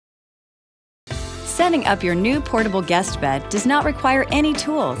Setting up your new portable guest bed does not require any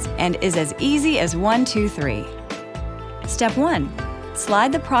tools and is as easy as 1, 2, 3. Step 1.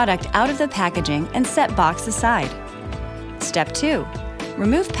 Slide the product out of the packaging and set box aside. Step 2.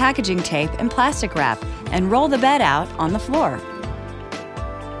 Remove packaging tape and plastic wrap and roll the bed out on the floor.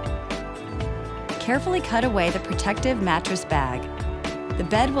 Carefully cut away the protective mattress bag. The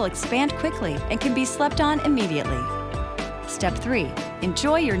bed will expand quickly and can be slept on immediately. Step 3.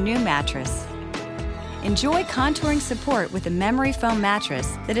 Enjoy your new mattress. Enjoy contouring support with a memory foam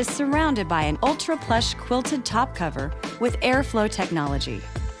mattress that is surrounded by an ultra-plush quilted top cover with airflow technology.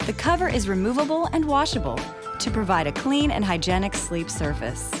 The cover is removable and washable to provide a clean and hygienic sleep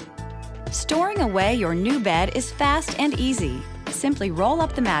surface. Storing away your new bed is fast and easy. Simply roll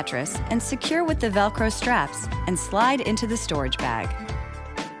up the mattress and secure with the Velcro straps and slide into the storage bag.